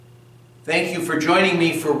Thank you for joining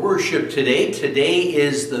me for worship today. Today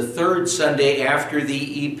is the third Sunday after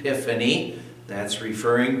the Epiphany. That's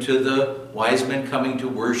referring to the wise men coming to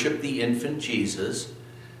worship the infant Jesus.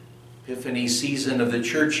 Epiphany season of the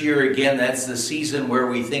church year. Again, that's the season where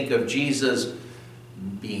we think of Jesus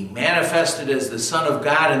being manifested as the Son of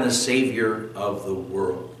God and the Savior of the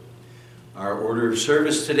world. Our order of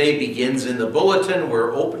service today begins in the bulletin.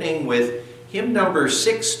 We're opening with hymn number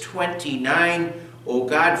 629, O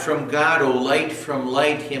God from God, O Light from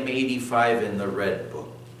Light, hymn 85 in the Red Book.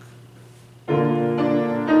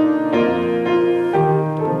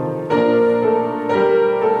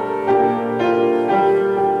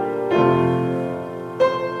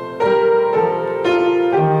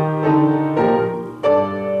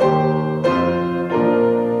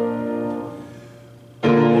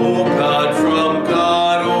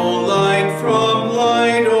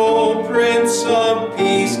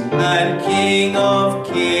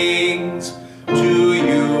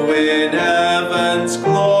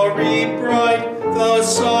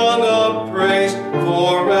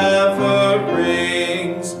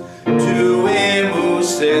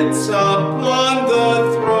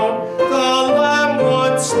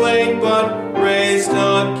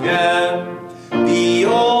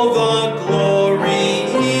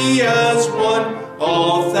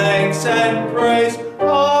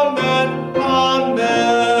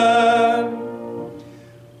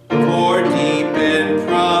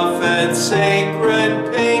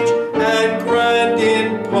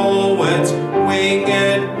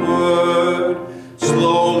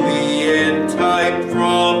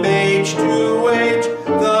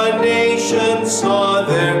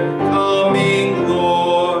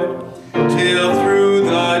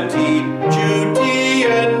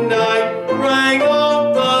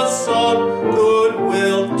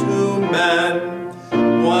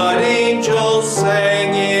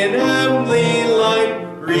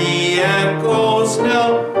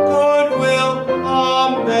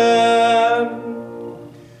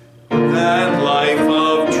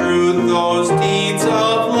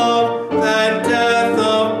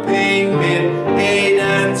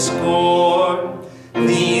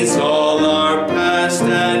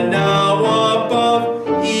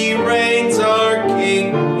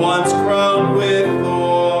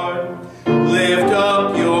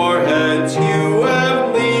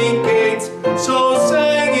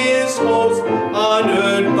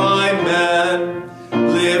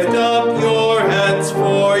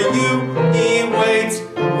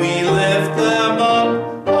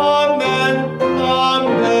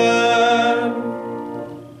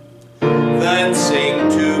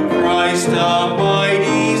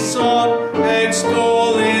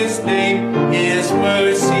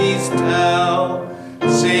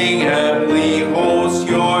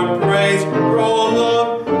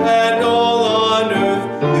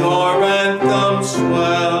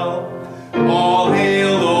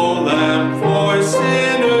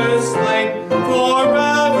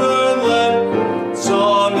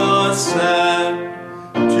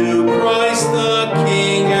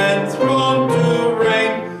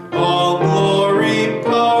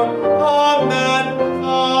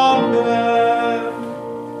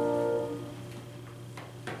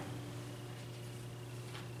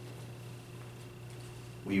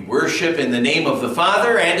 In the name of the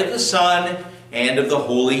Father, and of the Son, and of the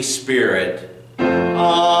Holy Spirit. Amen.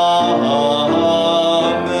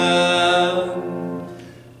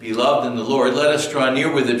 Beloved in the Lord, let us draw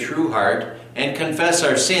near with a true heart and confess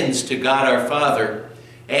our sins to God our Father,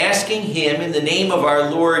 asking Him in the name of our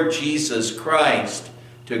Lord Jesus Christ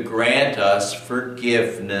to grant us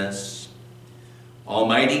forgiveness.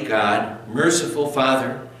 Almighty God, merciful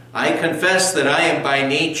Father, I confess that I am by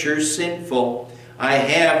nature sinful. I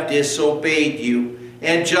have disobeyed you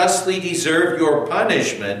and justly deserve your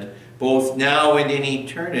punishment, both now and in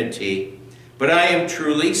eternity. But I am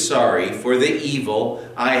truly sorry for the evil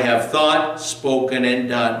I have thought, spoken, and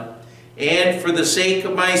done. And for the sake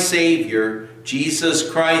of my Savior, Jesus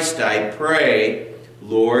Christ, I pray,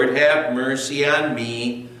 Lord, have mercy on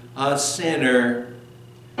me, a sinner.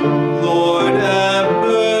 Lord, have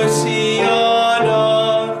mercy on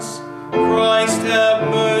us. Christ, have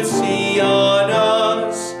mercy on us.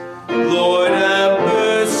 Lord, have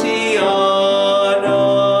mercy on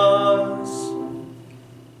us.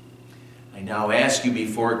 I now ask you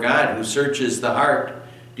before God, who searches the heart,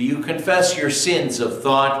 do you confess your sins of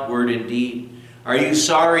thought, word, and deed? Are you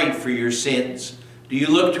sorry for your sins? Do you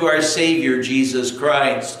look to our Savior, Jesus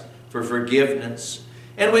Christ, for forgiveness?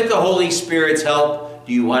 And with the Holy Spirit's help,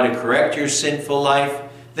 do you want to correct your sinful life?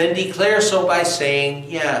 Then declare so by saying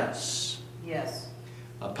yes. Yes.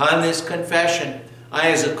 Upon this confession,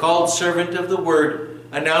 I, as a called servant of the Word,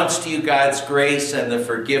 announce to you God's grace and the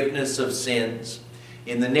forgiveness of sins.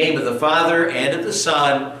 In the name of the Father, and of the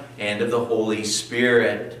Son, and of the Holy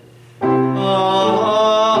Spirit. Amen.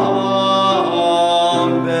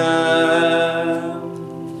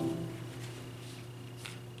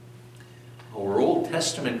 Our Old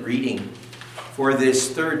Testament reading for this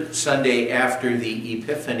third Sunday after the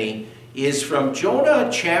Epiphany is from Jonah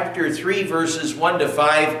chapter 3, verses 1 to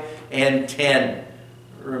 5 and 10.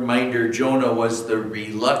 A reminder, Jonah was the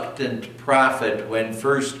reluctant prophet when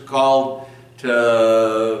first called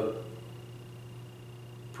to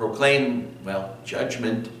proclaim,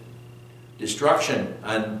 judgment, destruction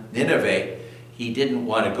on Nineveh. He didn't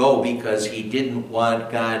want to go because he didn't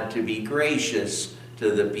want God to be gracious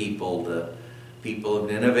to the people of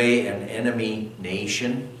Nineveh, an enemy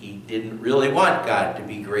nation. He didn't really want God to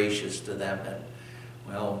be gracious to them. And,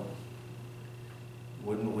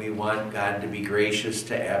 wouldn't we want God to be gracious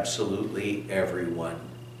to absolutely everyone?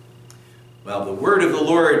 Well, the word of the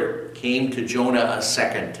Lord came to Jonah a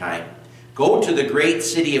second time. Go to the great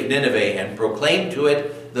city of Nineveh and proclaim to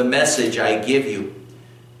it the message I give you.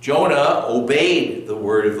 Jonah obeyed the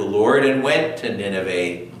word of the Lord and went to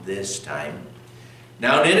Nineveh this time.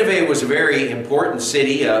 Now Nineveh was a very important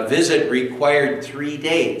city. A visit required 3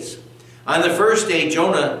 days. On the first day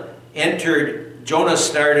Jonah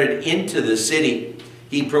started into the city.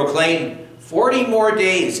 He proclaimed, 40 more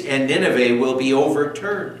days and Nineveh will be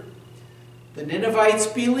overturned. The Ninevites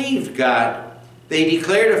believed God. They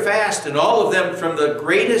declared a fast, and all of them, from the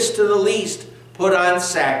greatest to the least, put on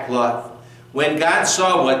sackcloth. When God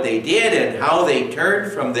saw what they did and how they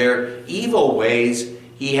turned from their evil ways,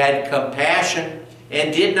 he had compassion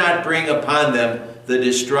and did not bring upon them the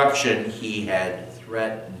destruction he had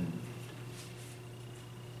threatened.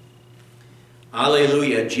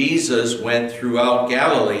 Alleluia. Jesus went throughout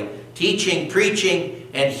Galilee, teaching, preaching,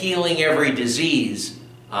 and healing every disease.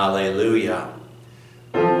 Alleluia.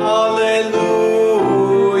 Alleluia.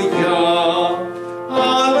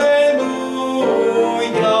 Alleluia.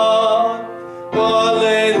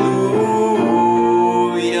 Alleluia.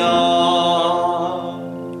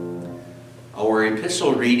 Our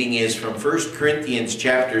epistle reading is from 1 Corinthians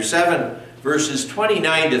chapter 7, verses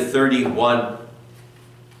 29 to 31.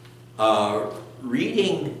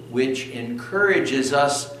 Reading which encourages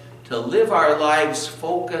us to live our lives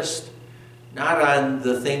focused not on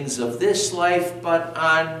the things of this life, but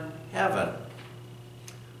on heaven.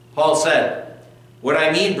 Paul said, "What I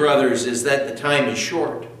mean, brothers, is that the time is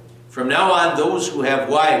short. From now on, those who have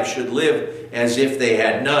wives should live as if they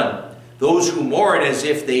had none. Those who mourn as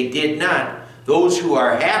if they did not. Those who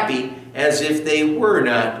are happy as if they were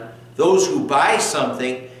not. Those who buy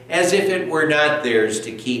something as if it were not theirs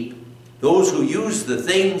to keep. Those who use the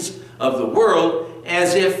things of the world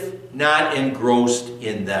as if not engrossed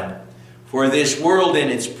in them. For this world in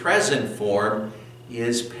its present form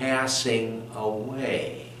is passing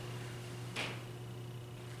away."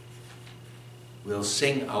 We'll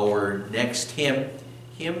sing our next hymn,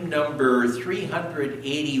 hymn number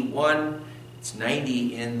 381. It's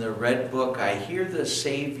 90 in the Red Book. I Hear the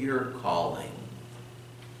Savior Calling.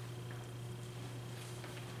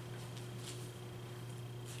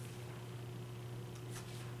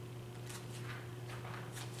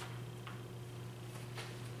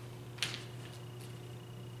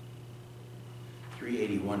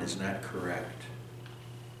 Is not correct.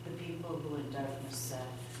 The people who in darkness sat.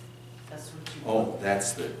 That's what you Oh,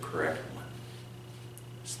 that's the correct one. I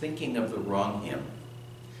was thinking of the wrong hymn.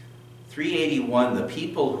 381, the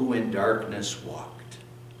people who in darkness walked.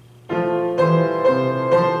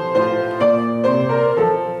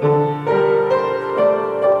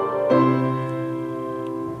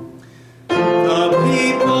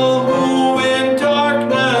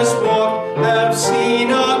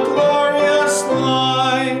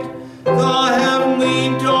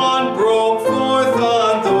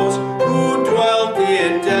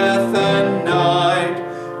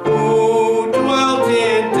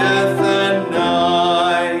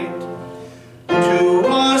 To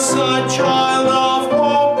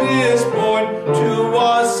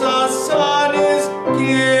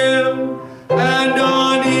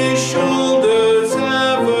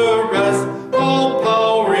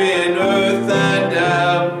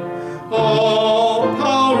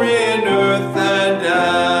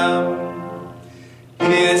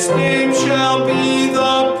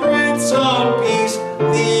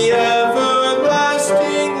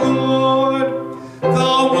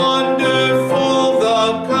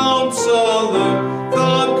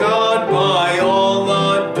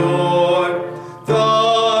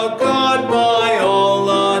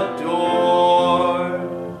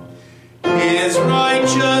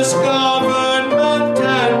His government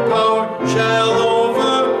and power shall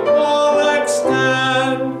over all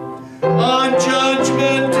extend. On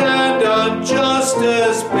judgment and on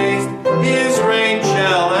justice based, His reign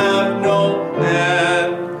shall have no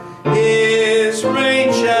end. His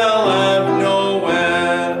reign shall have no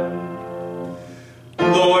end.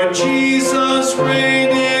 Lord Jesus, reign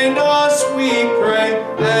in us, we pray,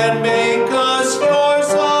 and make us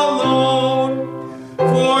yours alone.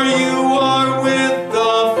 For you are with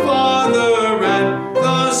the Father and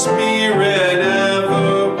the Spirit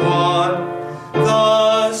ever one.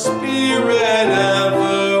 The Spirit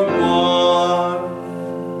ever one.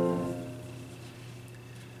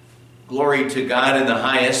 Glory to God in the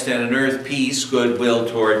highest, and on earth peace, goodwill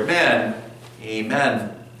toward men.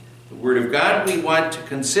 Amen. The Word of God we want to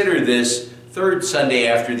consider this third Sunday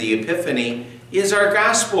after the Epiphany is our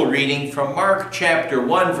Gospel reading from Mark chapter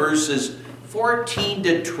 1, verses 14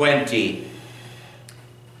 to 20,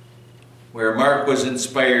 where Mark was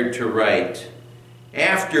inspired to write,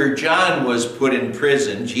 "After John was put in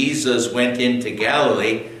prison, Jesus went into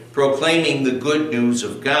Galilee, proclaiming the good news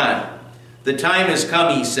of God. The time has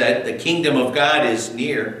come, he said, the kingdom of God is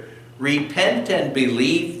near. Repent and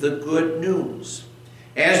believe the good news."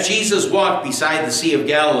 As Jesus walked beside the Sea of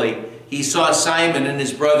Galilee, he saw Simon and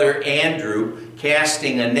his brother Andrew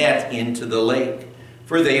casting a net into the lake,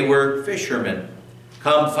 for they were fishermen.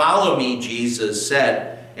 "Come, follow me," Jesus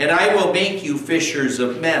said, "and I will make you fishers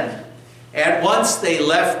of men." At once they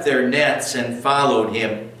left their nets and followed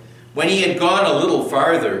him. When he had gone a little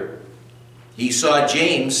farther, he saw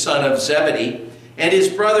James, son of Zebedee, and his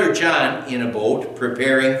brother John in a boat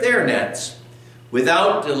preparing their nets.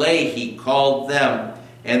 Without delay he called them,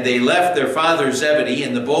 and they left their father Zebedee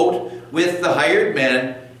in the boat with the hired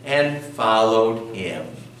men and followed him.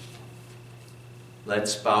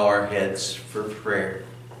 Let's bow our heads for prayer.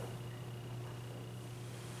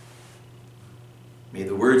 May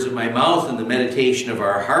the words of my mouth and the meditation of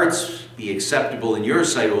our hearts be acceptable in your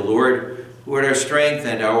sight, O Lord, who art our strength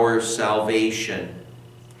and our salvation.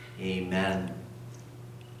 Amen.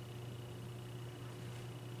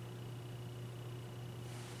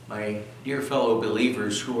 My dear fellow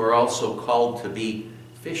believers who are also called to be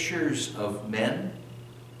fishers of men,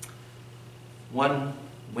 one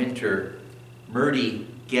winter, Murdy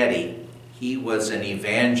Getty, he was an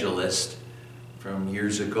evangelist from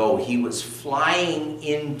years ago. He was flying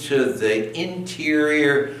into the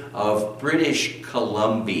interior of British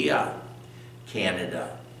Columbia,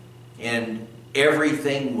 Canada, and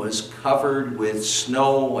everything was covered with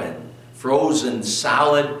snow and frozen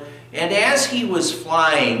solid. And as he was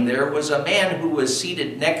flying, there was a man who was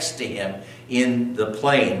seated next to him in the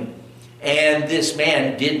plane, and this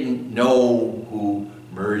man didn't know who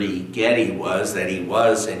Murdy Getty was, that he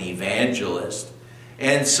was an evangelist.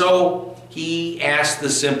 And so he asked the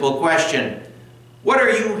simple question, "What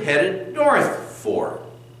are you headed north for?"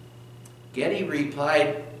 Getty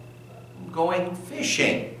replied, "I'm going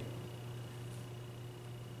fishing."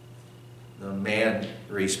 The man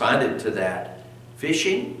responded to that,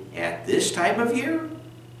 "Fishing at this time of year?"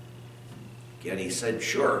 Getty said,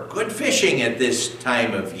 "Sure, good fishing at this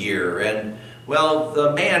time of year." And, well,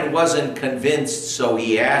 the man wasn't convinced, so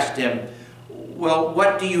he asked him, "Well,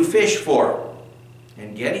 what do you fish for?"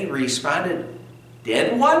 And Getty responded,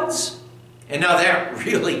 "Dead ones?" And now that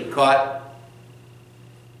really caught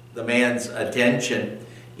the man's attention.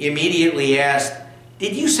 He immediately asked,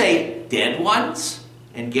 "Did you say dead ones?"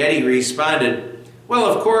 And Getty responded, "Well,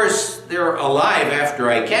 of course, they're alive after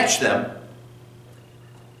I catch them."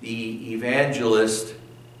 The evangelist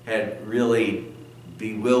had really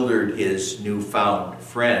bewildered his newfound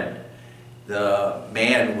friend. The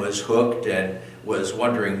man was hooked and was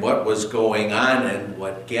wondering what was going on, and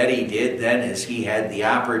what Getty did then is he had the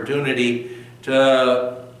opportunity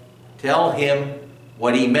to tell him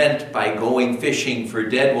what he meant by going fishing for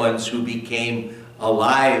dead ones who became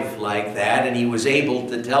alive like that, and he was able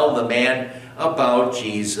to tell the man about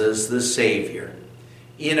Jesus the Savior.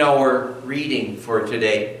 In our reading for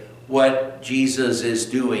today, what Jesus is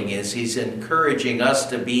doing is he's encouraging us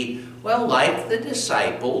to be, well, like the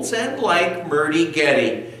disciples and like Murdy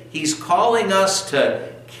Getty. He's calling us to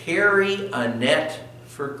carry a net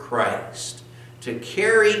for Christ. To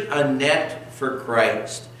carry a net for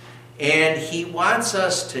Christ. And he wants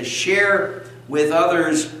us to share with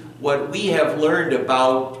others what we have learned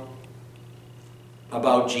about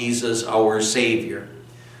Jesus, our Savior.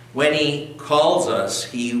 When he calls us,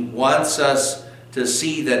 he wants us to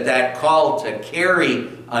see that call to carry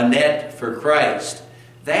a net for Christ,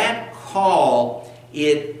 that call,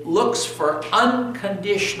 it looks for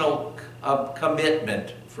unconditional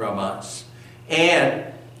commitment from us. And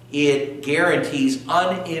it guarantees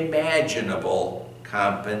unimaginable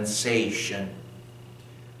compensation.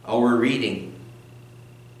 Our reading,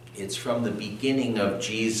 it's from the beginning of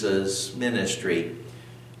Jesus' ministry.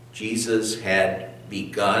 Jesus had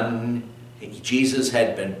been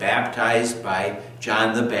baptized by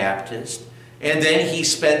John the Baptist, and then he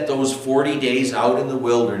spent those 40 days out in the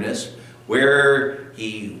wilderness where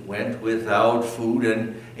he went without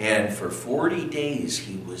food, and for 40 days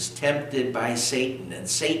he was tempted by Satan, and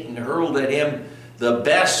Satan hurled at him the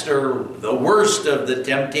best or the worst of the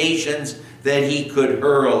temptations that he could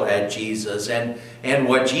hurl at Jesus. And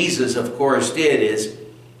what Jesus, of course, did is,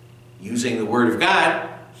 using the Word of God,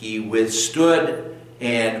 he withstood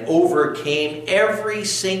and overcame every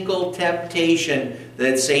single temptation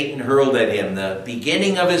that Satan hurled at him. The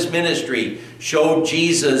beginning of his ministry showed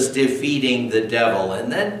Jesus defeating the devil.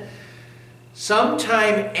 And then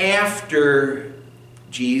sometime after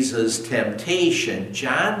Jesus' temptation,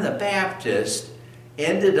 John the Baptist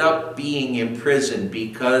ended up being imprisoned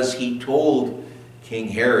because he told King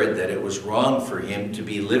Herod that it was wrong for him to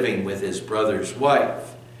be living with his brother's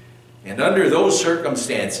wife. And under those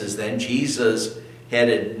circumstances, then Jesus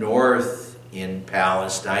headed north in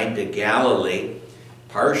Palestine to Galilee.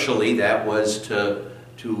 Partially that was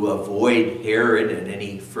to avoid Herod and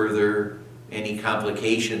any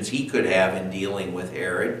complications he could have in dealing with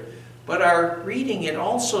Herod. But our reading, it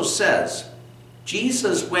also says,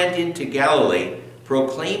 Jesus went into Galilee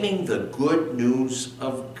proclaiming the good news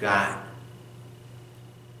of God.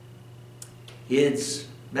 His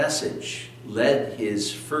message led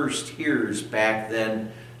his first hearers back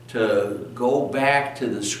then to go back to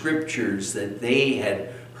the scriptures that they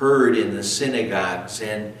had heard in the synagogues,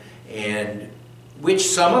 and which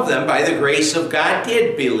some of them, by the grace of God,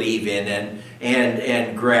 did believe in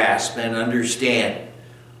and grasp and understand.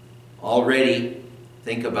 Already,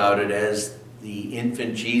 think about it, as the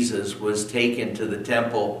infant Jesus was taken to the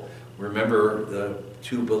temple. Remember the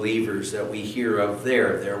two believers that we hear of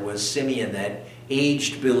there. There was Simeon, that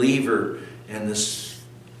aged believer, and the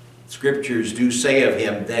scriptures do say of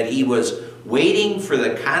him that he was waiting for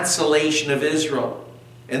the consolation of Israel.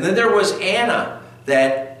 And then there was Anna,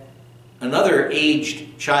 that another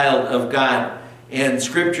aged child of God. And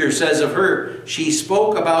scripture says of her, she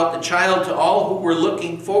spoke about the child to all who were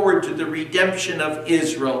looking forward to the redemption of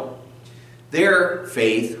Israel. Their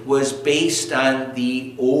faith was based on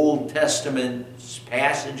the Old Testament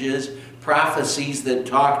passages, prophecies that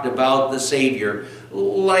talked about the Savior,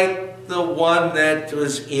 like the one that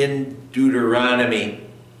was in Deuteronomy.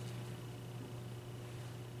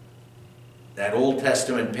 That Old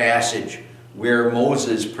Testament passage where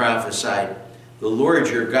Moses prophesied, "The Lord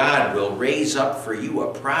your God will raise up for you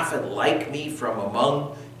a prophet like me from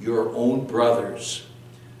among your own brothers."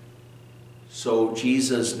 So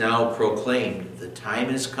Jesus now proclaimed, the time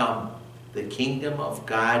has come, the kingdom of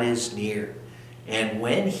God is near. And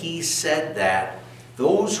when he said that,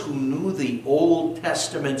 those who knew the Old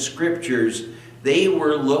Testament scriptures, they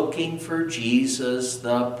were looking for Jesus,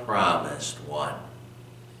 the promised one.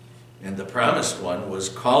 And the promised one was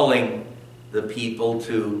calling the people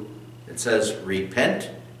to, it says, repent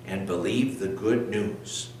and believe the good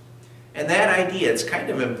news. And that idea, it's kind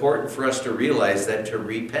of important for us to realize that to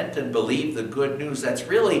repent and believe the good news, that's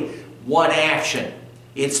really one action.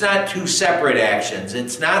 It's not two separate actions.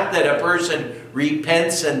 It's not that a person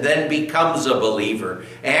repents and then becomes a believer.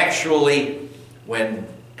 Actually, when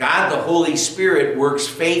God the Holy Spirit works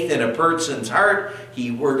faith in a person's heart,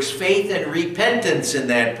 he works faith and repentance in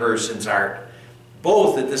that person's heart.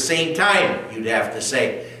 Both at the same time, you'd have to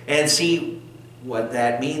say. And see, what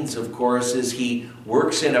that means, of course, is he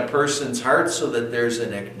works in a person's heart so that there's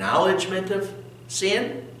an acknowledgement of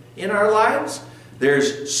sin in our lives.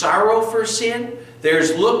 There's sorrow for sin.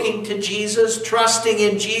 There's looking to Jesus, trusting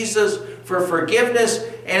in Jesus for forgiveness.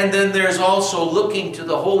 And then there's also looking to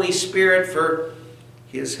the Holy Spirit for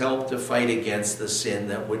his help to fight against the sin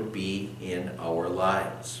that would be in our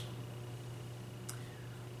lives.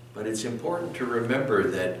 But it's important to remember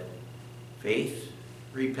that faith,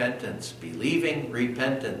 repentance, believing,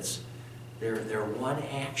 repentance, they're one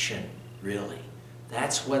action, really.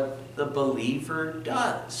 That's what the believer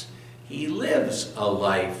does. He lives a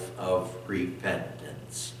life of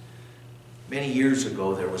repentance. Many years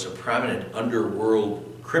ago, there was a prominent underworld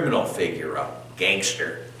criminal figure, a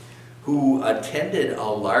gangster, who attended a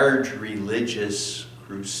large religious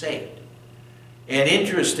crusade. And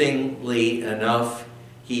interestingly enough,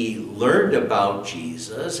 he learned about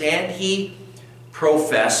Jesus and he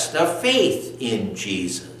professed a faith in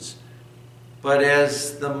Jesus. But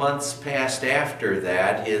as the months passed after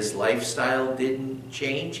that, his lifestyle didn't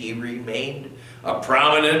change. He remained a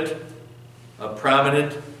prominent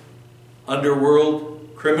underworld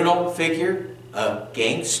criminal figure, a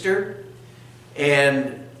gangster.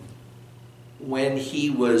 And when he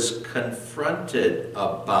was confronted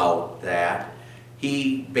about that,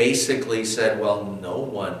 he basically said, well, no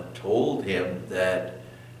one told him that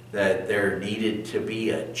there needed to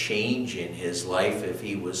be a change in his life if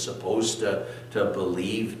he was supposed to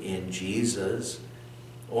believe in Jesus.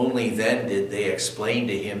 Only then did they explain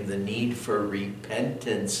to him the need for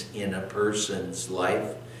repentance in a person's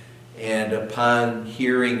life. And upon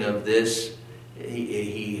hearing of this,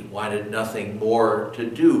 he wanted nothing more to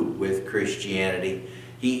do with Christianity.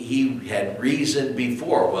 He had reasoned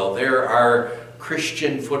before, well, there are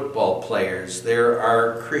Christian football players, there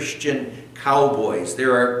are Christian cowboys,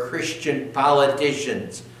 there are Christian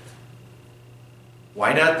politicians.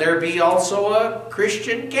 Why not there be also a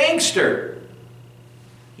Christian gangster?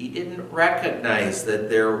 He didn't recognize that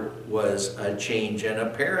there was a change, and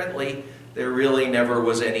apparently there really never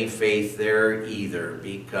was any faith there either,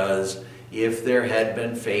 because if there had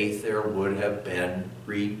been faith, there would have been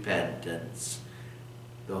repentance.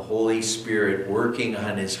 The Holy Spirit working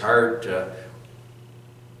on his heart to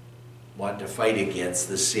want to fight against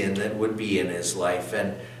the sin that would be in his life.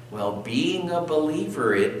 And, well, being a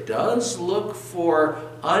believer, it does look for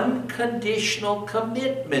unconditional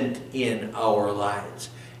commitment in our lives.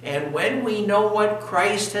 And when we know what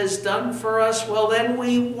Christ has done for us, well, then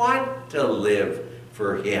we want to live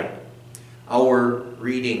for him. Our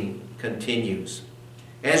reading continues.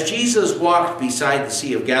 As Jesus walked beside the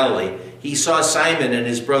Sea of Galilee, he saw Simon and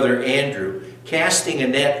his brother Andrew casting a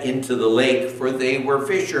net into the lake, for they were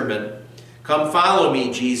fishermen. Come follow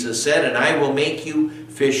me, Jesus said, and I will make you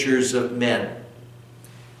fishers of men.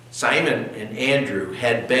 Simon and Andrew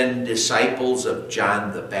had been disciples of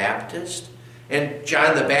John the Baptist, and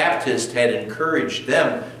John the Baptist had encouraged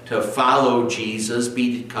them to follow Jesus,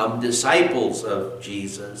 become disciples of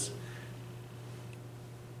Jesus,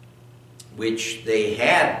 which they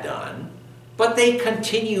had done, but they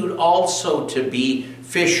continued also to be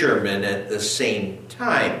fishermen at the same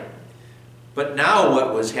time. But now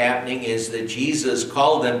what was happening is that Jesus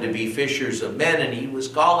called them to be fishers of men, and he was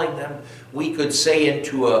calling them, we could say,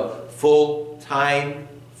 into a full-time,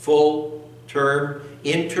 full-term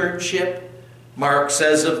internship. Mark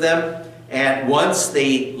says of them, at once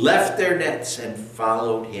they left their nets and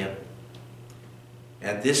followed him.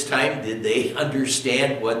 At this time, did they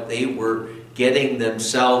understand what they were getting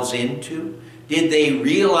themselves into? Did they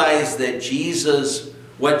realize that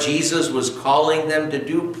what Jesus was calling them to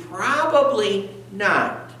do? Probably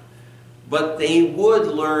not. But they would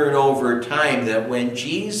learn over time that when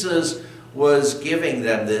Jesus was giving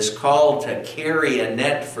them this call to carry a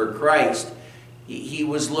net for Christ, he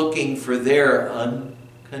was looking for their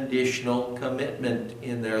unconditional commitment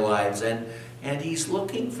in their lives. And he's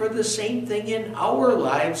looking for the same thing in our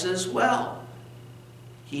lives as well.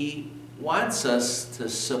 He wants us to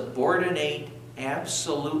subordinate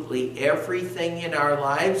absolutely everything in our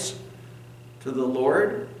lives to the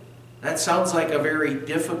Lord. That sounds like a very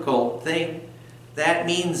difficult thing. That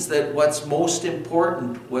means that what's most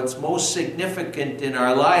important, what's most significant in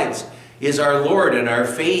our lives is our Lord and our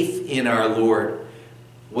faith in our Lord.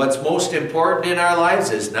 What's most important in our lives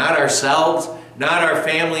is not ourselves, not our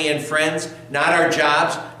family and friends, not our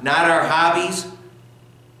jobs, not our hobbies,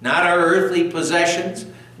 not our earthly possessions,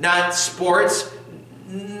 not sports.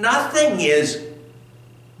 Nothing is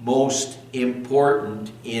most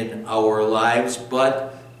important in our lives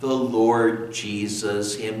but the Lord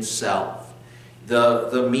Jesus himself.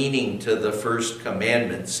 The meaning to the first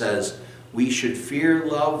commandment says we should fear,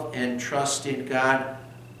 love, and trust in God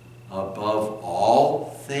above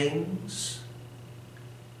all things.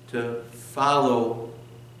 To follow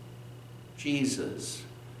Jesus,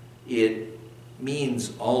 it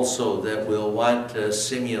means also that we'll want to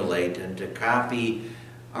simulate and to copy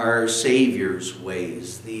our Savior's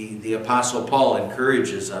ways. The Apostle Paul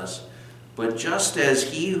encourages us, but just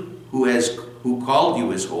as he who called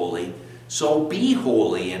you is holy, so be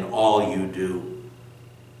holy in all you do.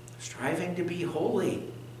 Striving to be holy,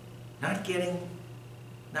 not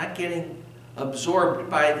getting absorbed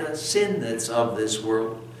by the sin that's of this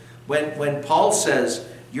world. When Paul says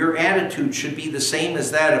your attitude should be the same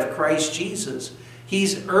as that of Christ Jesus,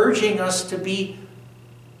 he's urging us to be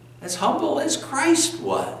as humble as Christ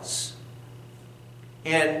was.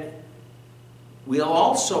 And we'll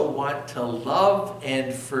also want to love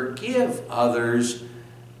and forgive others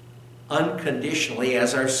unconditionally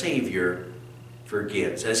as our Savior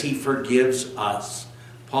forgives, as he forgives us.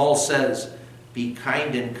 Paul says, be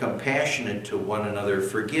kind and compassionate to one another,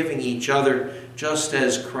 forgiving each other, just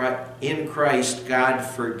as in Christ God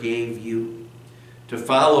forgave you. To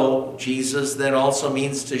follow Jesus then also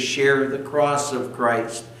means to share the cross of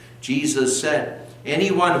Christ. Jesus said,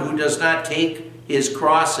 "Anyone who does not take his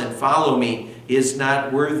cross and follow me is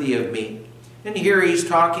not worthy of me." And here he's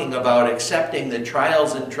talking about accepting the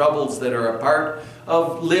trials and troubles that are a part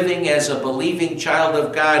of living as a believing child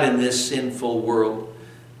of God in this sinful world.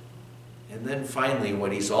 And then finally,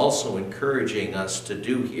 what he's also encouraging us to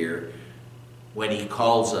do here when he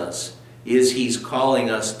calls us is he's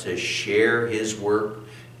calling us to share his work,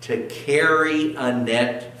 to carry a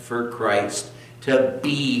net for Christ, to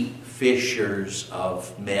be fishers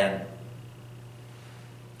of men.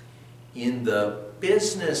 In the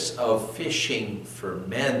business of fishing for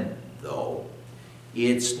men, though,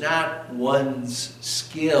 it's not one's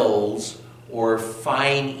skills or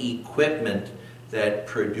fine equipment that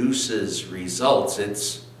produces results.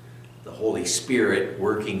 It's the Holy Spirit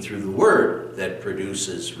working through the Word that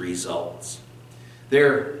produces results.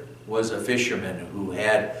 There was a fisherman who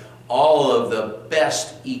had all of the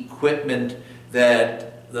best equipment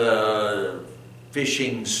that the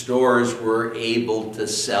fishing stores were able to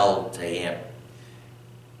sell to him.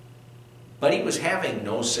 But he was having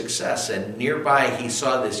no success, and nearby he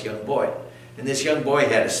saw this young boy. And this young boy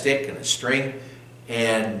had a stick and a string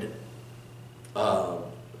and a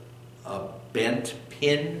bent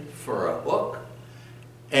pin for a hook.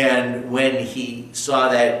 And when he saw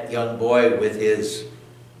that young boy with his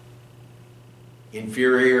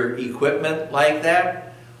inferior equipment like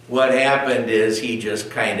that, what happened is he just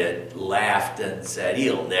kind of laughed and said,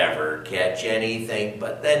 "He'll never catch anything."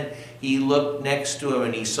 But then he looked next to him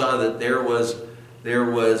and he saw that there was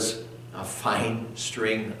a fine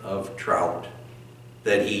string of trout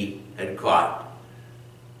that he had caught.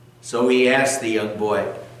 So he asked the young boy,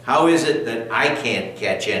 "How is it that I can't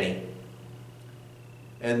catch any?"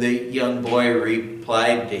 And the young boy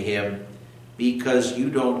replied to him, "Because you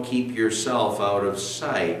don't keep yourself out of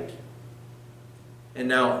sight." And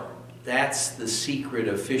now, that's the secret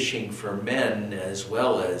of fishing for men as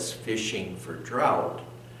well as fishing for trout.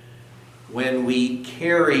 When we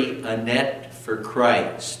carry a net for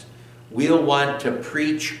Christ, we'll want to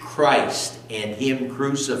preach Christ and Him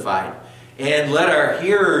crucified, and let our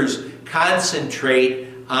hearers concentrate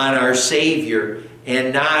on our Savior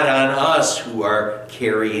and not on us who are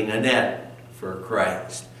carrying a net for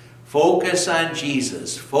Christ. Focus on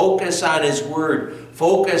Jesus. Focus on His Word.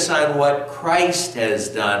 Focus on what Christ has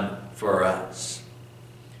done for us.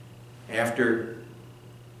 After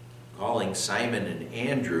calling Simon and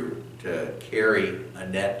Andrew to carry a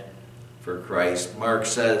net for Christ, Mark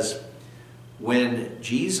says, when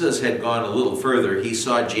Jesus had gone a little further, he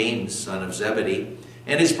saw James, son of Zebedee,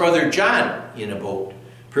 and his brother John in a boat,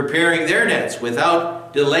 preparing their nets.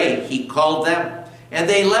 Without delay, he called them, and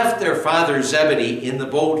they left their father Zebedee in the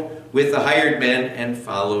boat with the hired men and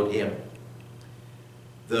followed him.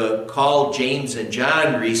 The call James and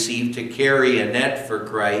John received to carry a net for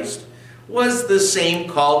Christ was the same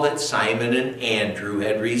call that Simon and Andrew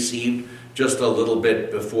had received just a little bit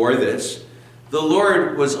before this. The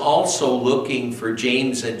Lord was also looking for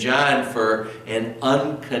James and John for an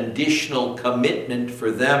unconditional commitment for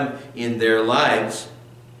them in their lives.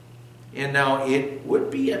 And now it would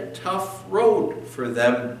be a tough road for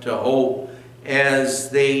them to hoe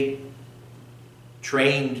as they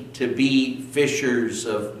trained to be fishers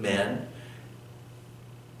of men.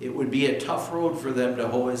 It would be a tough road for them to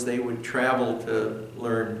hoe as they would travel to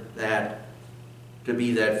learn that, to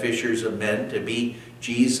be that fishers of men, to be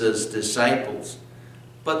Jesus' disciples.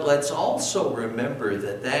 But let's also remember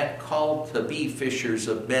that that call to be fishers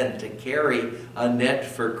of men, to carry a net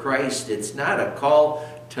for Christ, it's not a call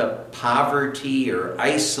to poverty or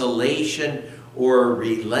isolation or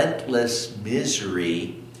relentless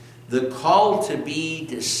misery. The call to be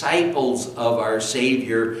disciples of our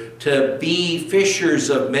Savior, to be fishers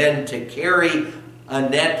of men, to carry a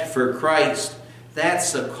net for Christ,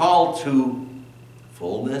 that's a call to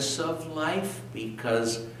fullness of life,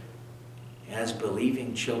 because as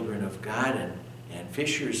believing children of God and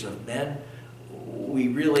fishers of men, we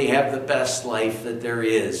really have the best life that there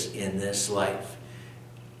is in this life.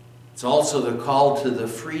 It's also the call to the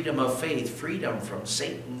freedom of faith, freedom from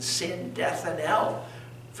Satan, sin, death, and hell.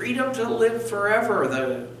 Freedom to live forever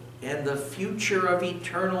and the future of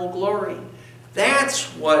eternal glory. That's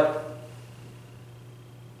what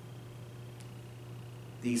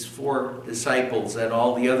these 4 disciples and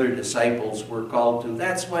all the other disciples were called to.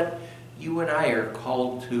 That's what you and I are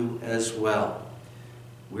called to as well.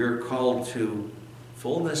 We're called to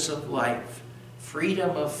fullness of life,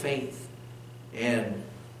 freedom of faith, and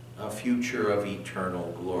a future of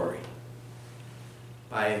eternal glory.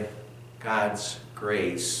 By God's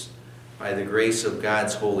grace, by the grace of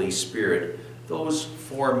God's Holy Spirit, those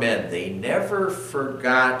 4 men, they never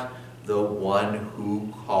forgot the one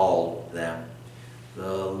who called them.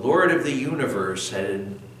 The Lord of the universe had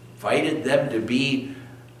invited them to be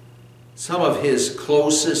some of his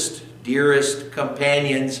closest, dearest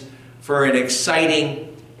companions for an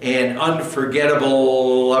exciting and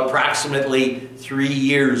unforgettable approximately 3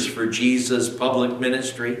 years for Jesus' public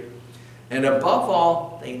ministry. And above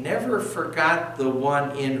all, they never forgot the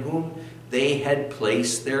one in whom they had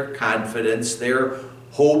placed their confidence, their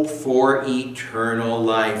hope for eternal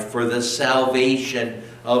life, for the salvation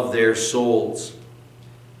of their souls.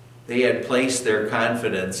 They had placed their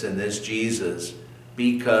confidence in this Jesus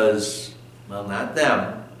because, well, not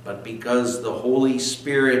them, but because the Holy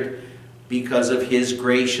Spirit, because of his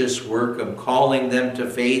gracious work of calling them to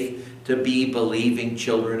faith, to be believing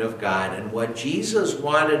children of God. And what Jesus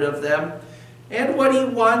wanted of them, and what he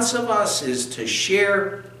wants of us, is to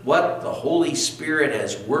share what the Holy Spirit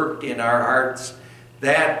has worked in our hearts,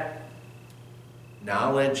 that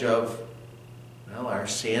knowledge of, well, our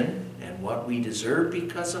sin and what we deserve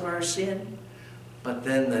because of our sin, but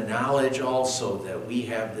then the knowledge also that we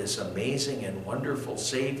have this amazing and wonderful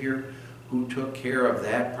Savior who took care of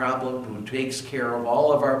that problem, who takes care of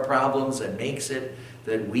all of our problems and makes it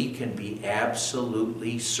that we can be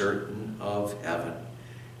absolutely certain of heaven.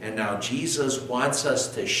 And now Jesus wants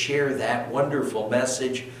us to share that wonderful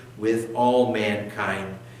message with all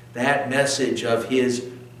mankind. That message of his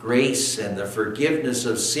grace and the forgiveness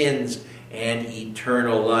of sins and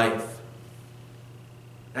eternal life.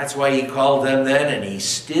 That's why he called them then, and he's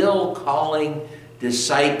still calling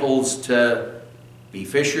disciples to be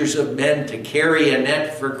fishers of men, to carry a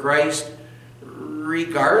net for Christ,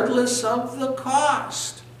 regardless of the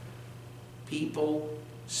cost. People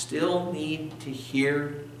still need to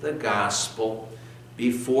hear the gospel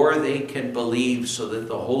before they can believe, so that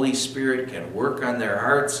the Holy Spirit can work on their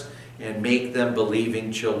hearts and make them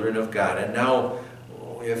believing children of God. And now,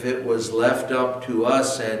 if it was left up to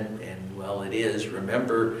us, and well, it is,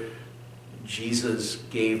 remember, Jesus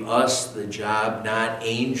gave us the job, not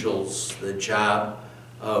angels, the job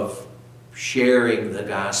of sharing the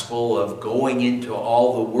gospel, of going into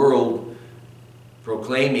all the world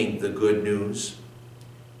proclaiming the good news.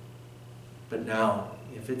 But now,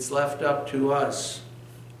 if it's left up to us,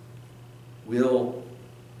 will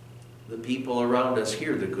the people around us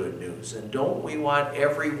hear the good news? And don't we want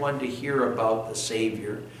everyone to hear about the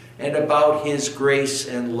Savior and about his grace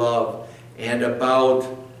and love and about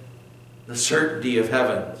the certainty of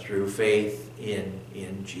heaven through faith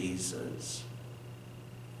in Jesus?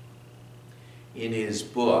 In his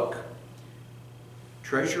book,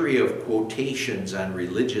 Treasury of Quotations on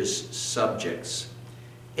Religious Subjects,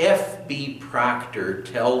 F.B. Proctor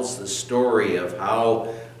tells the story of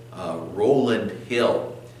how Rowland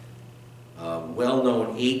Hill, a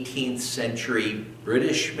well-known 18th century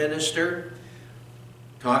British minister,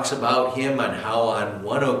 talks about him and how on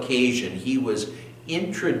one occasion he was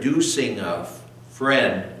introducing a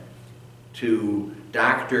friend to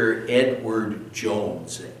Dr. Edward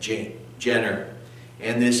Jones, Jenner.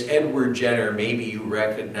 And this Edward Jenner, maybe you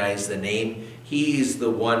recognize the name, he's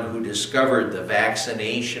the one who discovered the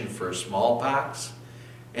vaccination for smallpox.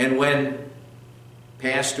 And when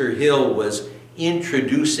Pastor Hill was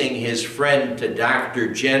introducing his friend to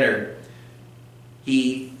Dr. Jenner,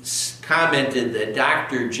 he commented that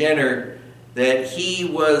Dr. Jenner, that he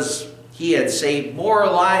had saved more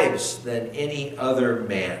lives than any other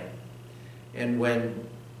man. And when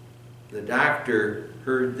the doctor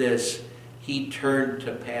heard this, he turned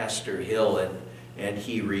to Pastor Hill and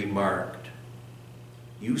he remarked,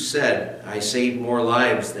 "You said I saved more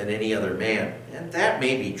lives than any other man, and that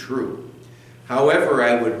may be true. However,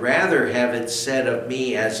 I would rather have it said of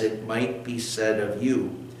me as it might be said of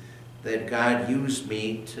you, that God used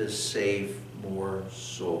me to save more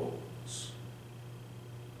souls."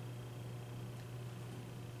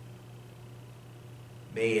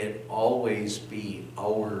 May it always be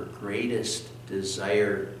our greatest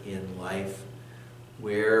desire in life,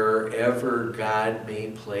 wherever God may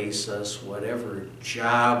place us, whatever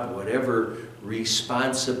job, whatever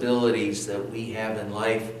responsibilities that we have in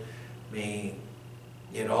life, may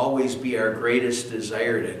it always be our greatest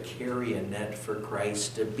desire to carry a net for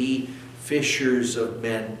Christ, to be fishers of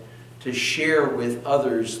men, to share with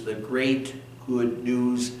others the great good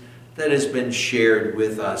news that has been shared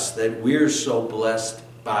with us, that we're so blessed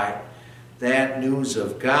by. That news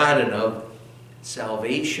of God and of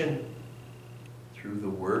salvation through the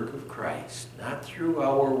work of Christ, not through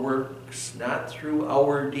our works, not through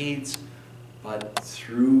our deeds, but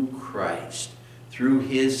through Christ, through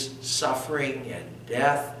his suffering and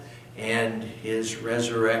death and his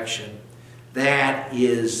resurrection. That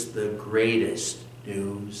is the greatest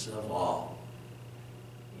news of all.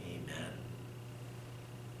 Amen.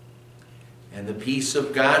 And the peace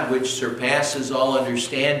of God, which surpasses all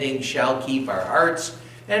understanding, shall keep our hearts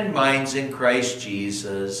and minds in Christ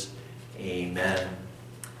Jesus. Amen.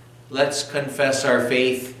 Let's confess our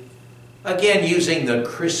faith, again using the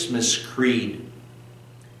Christmas Creed.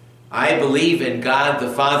 I believe in God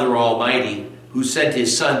the Father Almighty, who sent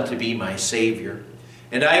his Son to be my Savior.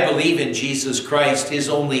 And I believe in Jesus Christ, his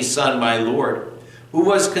only Son, my Lord, who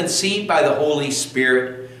was conceived by the Holy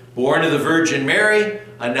Spirit, born of the Virgin Mary,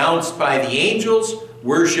 announced by the angels,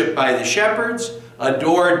 worshipped by the shepherds,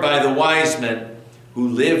 adored by the wise men, who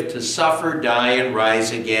lived to suffer, die, and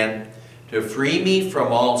rise again, to free me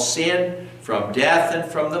from all sin, from death, and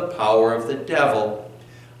from the power of the devil.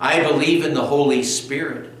 I believe in the Holy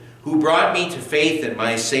Spirit, who brought me to faith in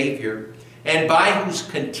my Savior, and by whose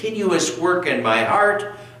continuous work in my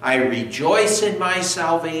heart I rejoice in my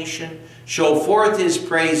salvation, show forth his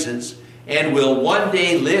praises, and will one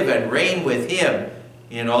day live and reign with him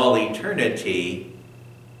in all eternity.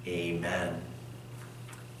 Amen.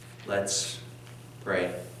 Let's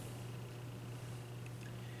pray.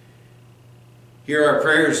 Hear our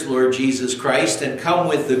prayers, Lord Jesus Christ, and come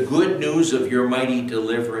with the good news of your mighty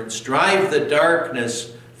deliverance. Drive the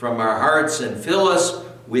darkness from our hearts and fill us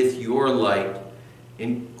with your light.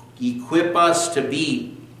 And equip us to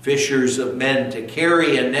be fishers of men, to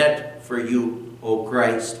carry a net for you, O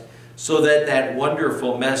Christ, so that that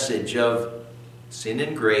wonderful message of sin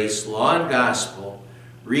and grace, law and gospel,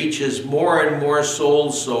 reaches more and more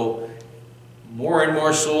souls, so more and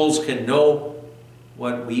more souls can know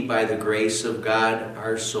what we, by the grace of God,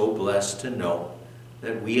 are so blessed to know,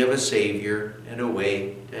 that we have a Savior and a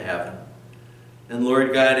way to heaven. And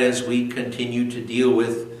Lord God, as we continue to deal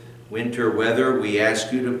with winter weather, we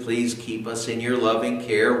ask you to please keep us in your loving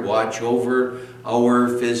care, watch over our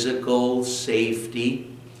physical safety,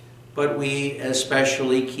 but we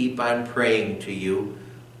especially keep on praying to you.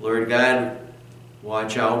 Lord God,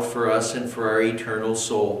 watch out for us and for our eternal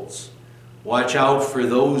souls. Watch out for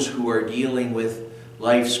those who are dealing with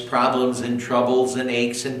life's problems and troubles and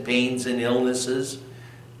aches and pains and illnesses.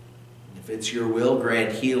 If it's your will,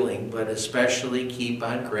 grant healing, but especially keep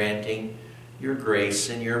on granting your grace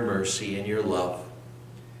and your mercy and your love.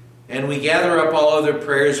 And we gather up all other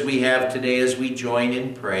prayers we have today as we join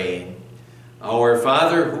in praying. Our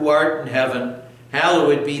Father, who art in heaven,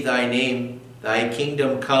 hallowed be thy name. Thy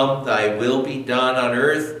kingdom come, thy will be done on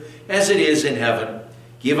earth as it is in heaven.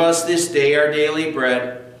 Give us this day our daily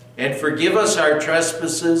bread, and forgive us our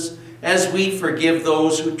trespasses as we forgive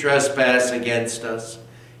those who trespass against us.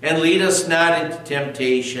 And lead us not into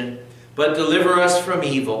temptation, but deliver us from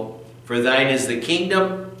evil. For thine is the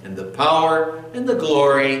kingdom, and the power, and the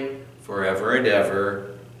glory, forever and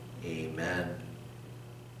ever. Amen.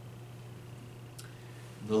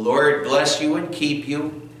 The Lord bless you and keep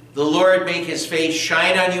you. The Lord make his face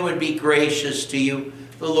shine on you and be gracious to you.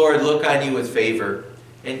 The Lord look on you with favor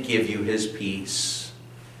and give you his peace.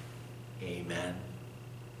 Amen.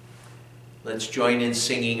 Let's join in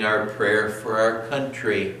singing our prayer for our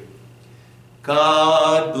country.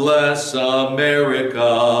 God bless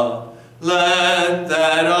America, land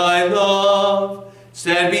that I love.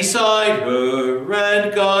 Stand beside her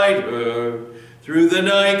and guide her through the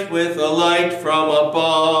night with a light from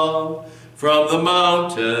above. From the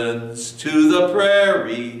mountains to the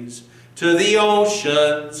prairies, to the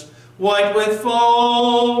oceans white with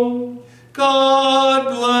foam. God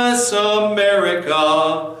bless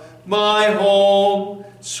America, my home,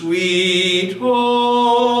 sweet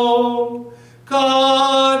home.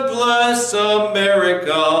 God bless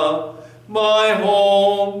America, my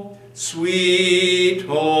home, sweet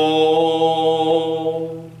home.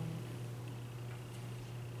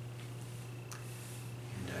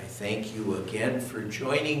 And I thank you again for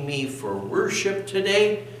joining me for worship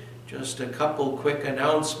today. Just a couple quick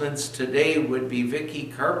announcements. Today would be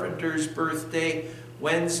Vicki Carpenter's birthday.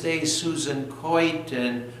 Wednesday, Susan Coit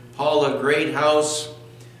and Paula Greathouse.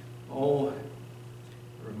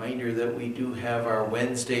 Reminder that we do have our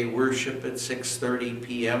Wednesday worship at 6:30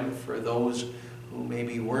 p.m. for those who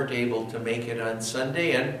maybe weren't able to make it on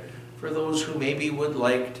Sunday, and for those who maybe would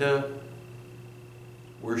like to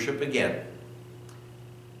worship again.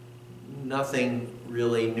 Nothing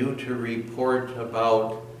really new to report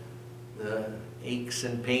about the aches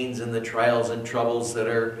and pains and the trials and troubles that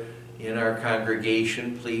are in our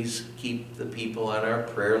congregation. Please keep the people on our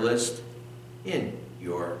prayer list in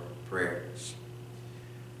your prayers.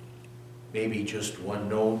 Maybe just one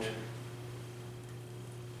note.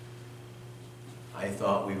 I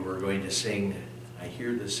thought we were going to sing, I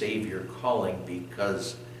Hear the Savior Calling,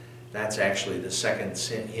 because That's actually the second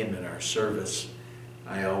hymn in our service.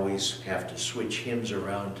 I always have to switch hymns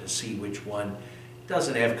around to see which one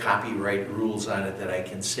doesn't have copyright rules on it that I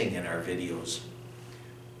can sing in our videos.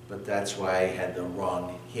 But that's why I had the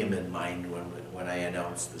wrong hymn in mind when I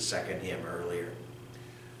announced the second hymn earlier.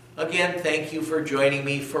 Again, thank you for joining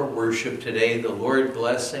me for worship today. The Lord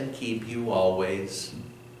bless and keep you always.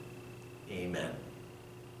 Amen.